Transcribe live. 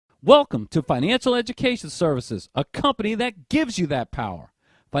Welcome to Financial Education Services, a company that gives you that power.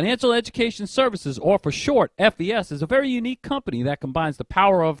 Financial Education Services, or for short, FES, is a very unique company that combines the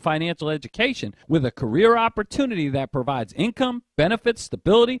power of financial education with a career opportunity that provides income, benefits,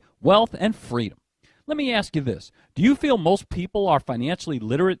 stability, wealth, and freedom. Let me ask you this. Do you feel most people are financially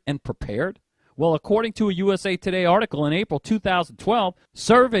literate and prepared? Well, according to a USA Today article in April 2012,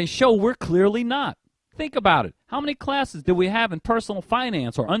 surveys show we're clearly not. Think about it. How many classes do we have in personal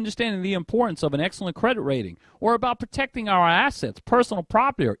finance or understanding the importance of an excellent credit rating, or about protecting our assets, personal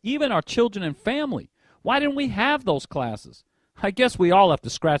property, or even our children and family? Why didn't we have those classes? I guess we all have to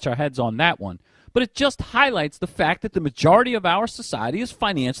scratch our heads on that one, but it just highlights the fact that the majority of our society is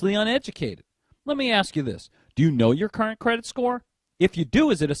financially uneducated. Let me ask you this. Do you know your current credit score? If you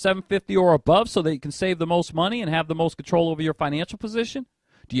do, is it a 750 or above so that you can save the most money and have the most control over your financial position?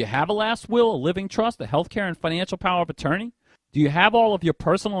 Do you have a last will, a living trust, a healthcare and financial power of attorney? Do you have all of your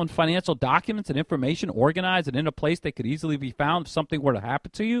personal and financial documents and information organized and in a place that could easily be found if something were to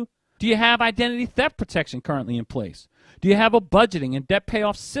happen to you? Do you have identity theft protection currently in place? Do you have a budgeting and debt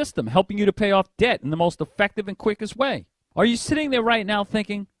payoff system helping you to pay off debt in the most effective and quickest way? Are you sitting there right now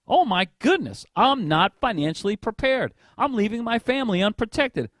thinking, oh my goodness, I'm not financially prepared. I'm leaving my family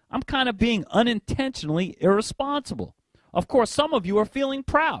unprotected. I'm kind of being unintentionally irresponsible. Of course, some of you are feeling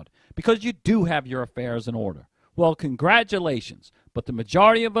proud because you do have your affairs in order. Well, congratulations, but the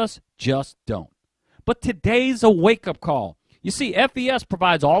majority of us just don't. But today's a wake-up call. You see, FES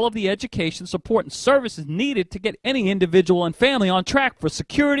provides all of the education, support, and services needed to get any individual and family on track for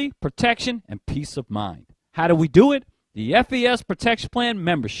security, protection, and peace of mind. How do we do it? The FES Protection Plan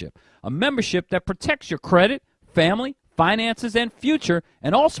membership, a membership that protects your credit, family, finances, and future,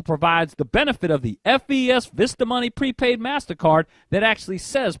 and also provides the benefit of the FES Vista Money Prepaid MasterCard that actually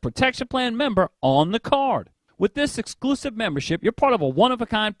says Protection Plan member on the card. With this exclusive membership, you're part of a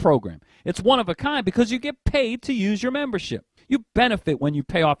one-of-a-kind program. It's one-of-a-kind because you get paid to use your membership. You benefit when you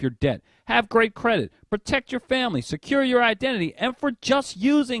pay off your debt, have great credit, protect your family, secure your identity, and for just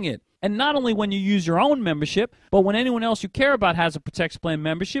using it. And not only when you use your own membership, but when anyone else you care about has a Protection Plan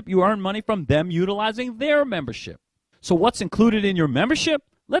membership, you earn money from them utilizing their membership. So what's included in your membership?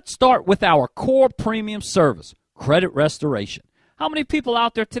 Let's start with our core premium service, credit restoration. How many people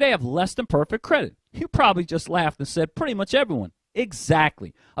out there today have less than perfect credit? You probably just laughed and said pretty much everyone.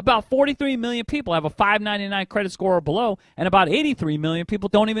 Exactly. About 43 million people have a 599 credit score or below, and about 83 million people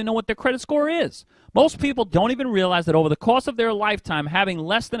don't even know what their credit score is. Most people don't even realize that over the course of their lifetime, having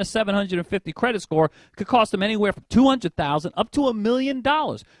less than a 750 credit score could cost them anywhere from $200,000 up to $1 million.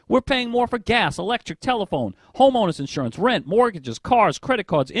 We're paying more for gas, electric, telephone, homeowners insurance, rent, mortgages, cars, credit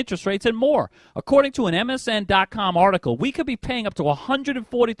cards, interest rates, and more. According to an MSN.com article, we could be paying up to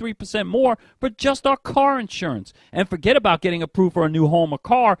 143% more for just our car insurance. And forget about getting approved for a new home or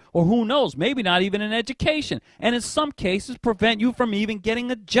car, or who knows, maybe not even an education, and in some cases prevent you from even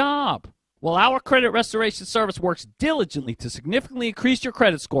getting a job. Well, our credit restoration service works diligently to significantly increase your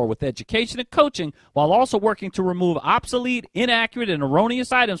credit score with education and coaching, while also working to remove obsolete, inaccurate, and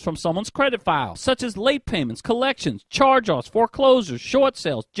erroneous items from someone's credit file, such as late payments, collections, charge-offs, foreclosures, short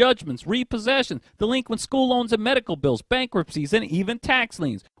sales, judgments, repossessions, delinquent school loans and medical bills, bankruptcies, and even tax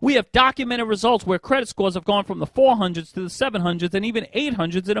liens. We have documented results where credit scores have gone from the 400s to the 700s and even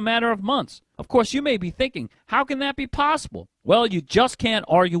 800s in a matter of months. Of course, you may be thinking, how can that be possible? Well, you just can't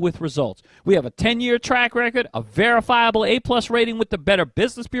argue with results. We have a 10-year track record, a verifiable A-plus rating with the Better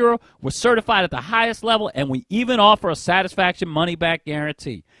Business Bureau. We're certified at the highest level, and we even offer a satisfaction money-back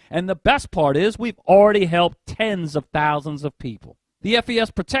guarantee. And the best part is we've already helped tens of thousands of people. The FES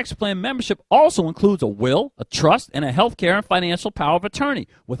Protection Plan membership also includes a will, a trust, and a healthcare and financial power of attorney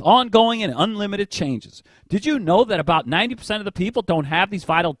with ongoing and unlimited changes. Did you know that about 90% of the people don't have these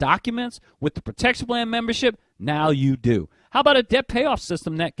vital documents? With the Protection Plan membership, now you do. How about a debt payoff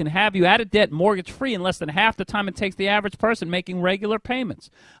system that can have you out of debt mortgage-free in less than half the time it takes the average person making regular payments?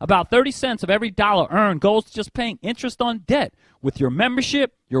 About 30 cents of every dollar earned goes to just paying interest on debt. With your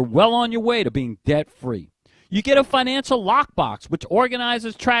membership, you're well on your way to being debt-free. You get a financial lockbox, which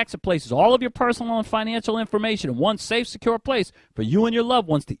organizes, tracks, and places all of your personal and financial information in one safe, secure place for you and your loved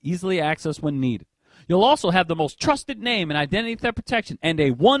ones to easily access when needed. You'll also have the most trusted name in identity theft protection and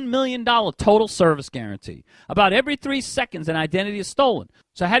a $1 million total service guarantee. About every 3 seconds, an identity is stolen.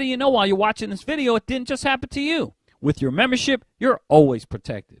 So how do you know while you're watching this video it didn't just happen to you? With your membership, you're always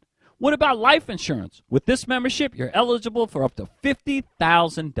protected. What about life insurance? With this membership, you're eligible for up to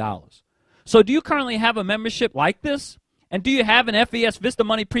 $50,000. So do you currently have a membership like this? And do you have an FES Vista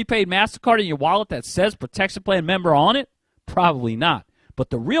Money Prepaid MasterCard in your wallet that says Protection Plan member on it? Probably not. But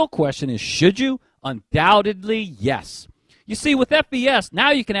the real question is, should you? Undoubtedly, yes. You see, with FES,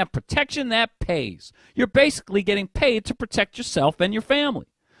 now you can have protection that pays. You're basically getting paid to protect yourself and your family.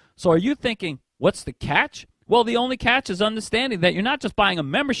 So are you thinking, what's the catch? Well, the only catch is understanding that you're not just buying a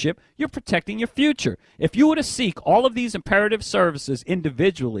membership, you're protecting your future. If you were to seek all of these imperative services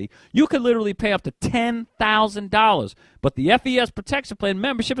individually, you could literally pay up to $10,000. But the FES Protection Plan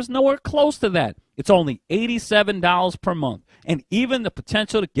membership is nowhere close to that. It's only $87 per month, and even the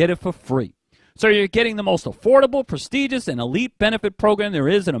potential to get it for free. So you're getting the most affordable, prestigious, and elite benefit program there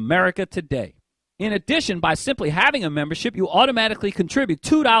is in America today. In addition, by simply having a membership, you automatically contribute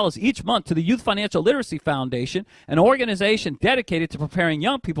 $2 each month to the Youth Financial Literacy Foundation, an organization dedicated to preparing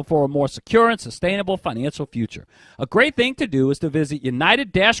young people for a more secure and sustainable financial future. A great thing to do is to visit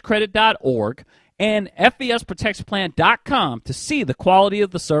united-credit.org and fesprotectionplan.com to see the quality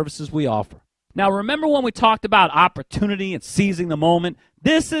of the services we offer. Now, remember when we talked about opportunity and seizing the moment?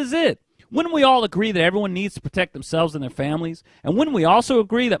 This is it. Wouldn't we all agree that everyone needs to protect themselves and their families? And wouldn't we also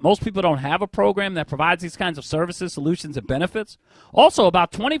agree that most people don't have a program that provides these kinds of services, solutions, and benefits? Also,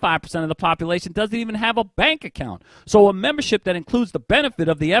 about 25% of the population doesn't even have a bank account. So a membership that includes the benefit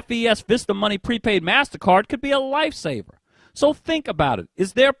of the FES Vista Money Prepaid MasterCard could be a lifesaver. So think about it.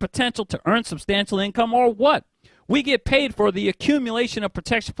 Is there potential to earn substantial income or what? We get paid for the accumulation of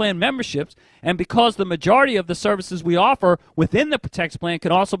protection plan memberships, and because the majority of the services we offer within the protection plan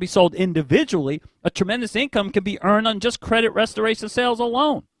can also be sold individually, a tremendous income can be earned on just credit restoration sales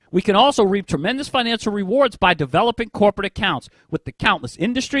alone. We can also reap tremendous financial rewards by developing corporate accounts with the countless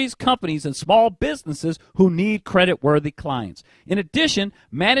industries, companies, and small businesses who need credit-worthy clients. In addition,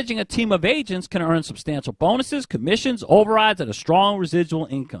 managing a team of agents can earn substantial bonuses, commissions, overrides, and a strong residual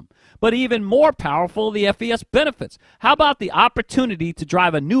income. But even more powerful, the FES benefits. How about the opportunity to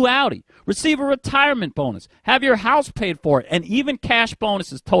drive a new Audi, receive a retirement bonus, have your house paid for, and even cash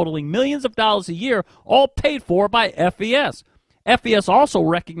bonuses totaling millions of dollars a year, all paid for by FES? FES also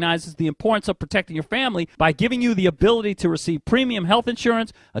recognizes the importance of protecting your family by giving you the ability to receive premium health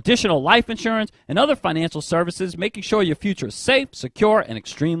insurance, additional life insurance, and other financial services, making sure your future is safe, secure, and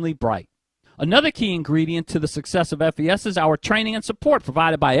extremely bright. Another key ingredient to the success of FES is our training and support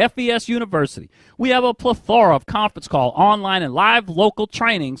provided by FES University. We have a plethora of conference call, online, and live local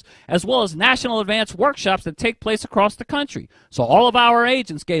trainings, as well as national advanced workshops that take place across the country. So all of our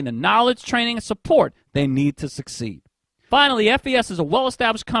agents gain the knowledge, training, and support they need to succeed. Finally, FES is a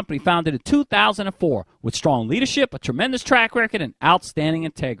well-established company founded in 2004 with strong leadership, a tremendous track record, and outstanding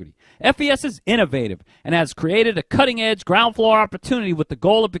integrity. FES is innovative and has created a cutting-edge ground floor opportunity with the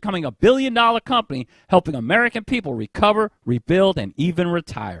goal of becoming a billion-dollar company helping American people recover, rebuild, and even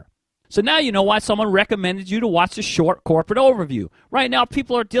retire. So now you know why someone recommended you to watch the short corporate overview. Right now,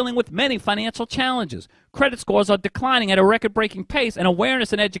 people are dealing with many financial challenges. Credit scores are declining at a record-breaking pace, and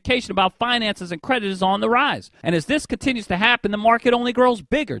awareness and education about finances and credit is on the rise. And as this continues to happen, the market only grows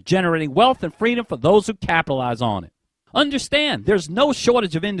bigger, generating wealth and freedom for those who capitalize on it. Understand, there's no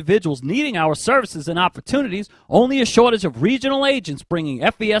shortage of individuals needing our services and opportunities, only a shortage of regional agents bringing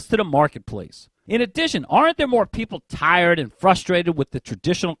FES to the marketplace. In addition, aren't there more people tired and frustrated with the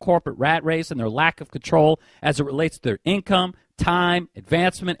traditional corporate rat race and their lack of control as it relates to their income, time,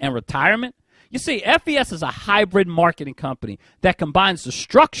 advancement, and retirement? You see, FES is a hybrid marketing company that combines the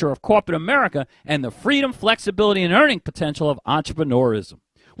structure of corporate America and the freedom, flexibility, and earning potential of entrepreneurism.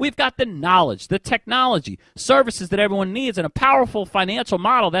 We've got the knowledge, the technology, services that everyone needs, and a powerful financial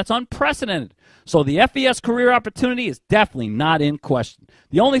model that's unprecedented. So the FES career opportunity is definitely not in question.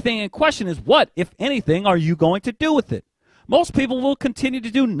 The only thing in question is what, if anything, are you going to do with it? Most people will continue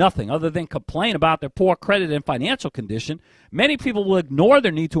to do nothing other than complain about their poor credit and financial condition. Many people will ignore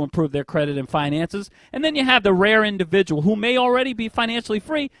their need to improve their credit and finances. And then you have the rare individual who may already be financially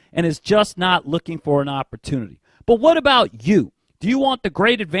free and is just not looking for an opportunity. But what about you? Do you want the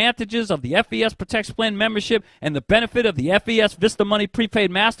great advantages of the FES Protection Plan membership and the benefit of the FES Vista Money Prepaid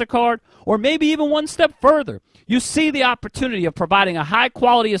MasterCard? Or maybe even one step further, you see the opportunity of providing a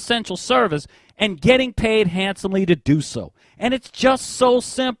high-quality essential service and getting paid handsomely to do so. And it's just so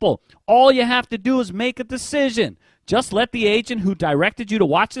simple. All you have to do is make a decision. Just let the agent who directed you to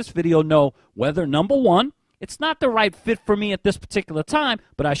watch this video know whether, number one, it's not the right fit for me at this particular time,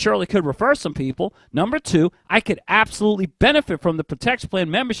 but I surely could refer some people. Number two, I could absolutely benefit from the Protection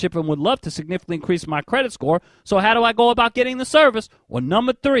Plan membership and would love to significantly increase my credit score. So how do I go about getting the service? Or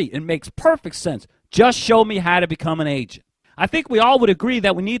number three, it makes perfect sense. Just show me how to become an agent. I think we all would agree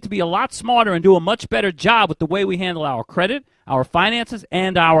that we need to be a lot smarter and do a much better job with the way we handle our credit, our finances,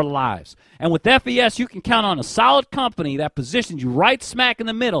 and our lives. And with FES, you can count on a solid company that positions you right smack in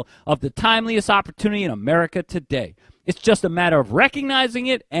the middle of the timeliest opportunity in America today. It's just a matter of recognizing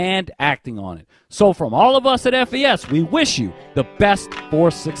it and acting on it. So from all of us at FES, we wish you the best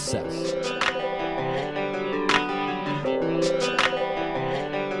for success.